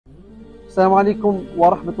Assalamu alaikum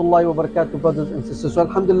wa rahmatullahi wa barakatuh, brothers and sisters. So,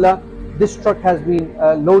 alhamdulillah, this truck has been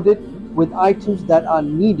loaded with items that are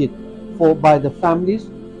needed by the families.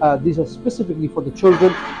 These are specifically for the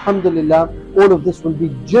children. Alhamdulillah, all of this will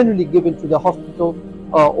be generally given to the hospital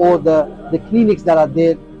or the clinics that are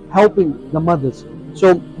there helping the mothers.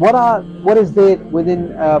 So, what is there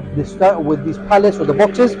within with these pallets or the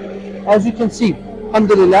boxes? As you can see,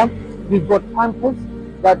 alhamdulillah, we've got pampers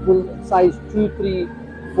that will size 2, 3,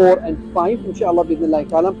 4 and 5, inshallah bi'idhnillahi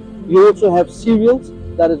ta'ala. You also have cereals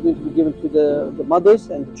that is going to be given to the mothers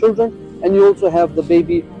and the children, and you also have the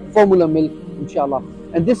baby formula milk, inshallah.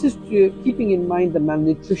 And this is keeping in mind the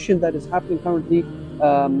malnutrition that is happening currently,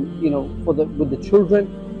 with the children.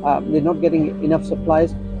 They're not getting enough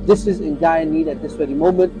supplies. This is in dire need at this very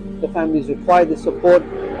moment. The families require the support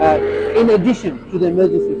in addition to the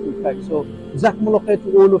emergency food pack. So, Jazakumullah khair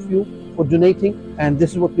to all of you for donating, and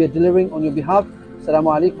this is what we are delivering on your behalf.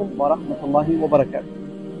 Assalamu alaikum wa rahmatullahi wa barakatuh.